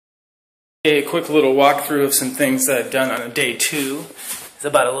A quick little walkthrough of some things that I've done on day 2. It's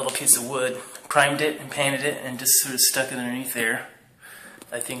about a little piece of wood. Primed it and painted it and just sort of stuck it underneath there.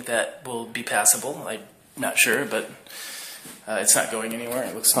 I think that will be passable. I'm not sure, but it's not going anywhere.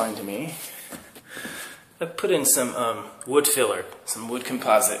 It looks fine to me. I've put in some wood filler, some wood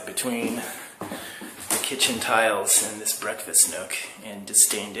composite between the kitchen tiles and this breakfast nook and just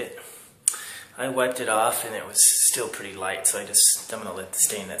stained it. I wiped it off and it was still pretty light, so I'm going to let the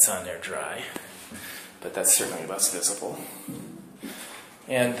stain that's on there dry. But that's certainly less visible.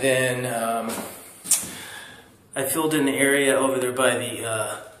 And then I filled in the area over there by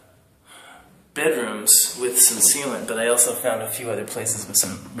the bedrooms with some sealant, but I also found a few other places with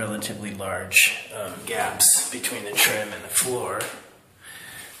some relatively large gaps between the trim and the floor.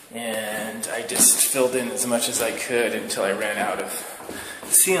 And I just filled in as much as I could until I ran out of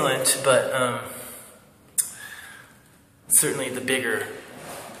sealant, but certainly the bigger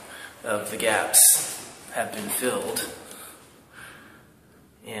of the gaps have been filled.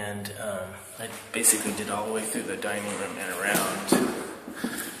 And I basically did all the way through the dining room and around.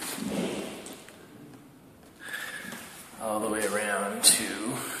 All the way around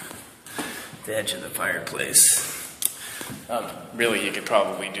to the edge of the fireplace. Really, you could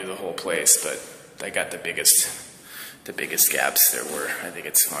probably do the whole place, but I got the biggest gaps there were. I think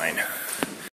it's fine.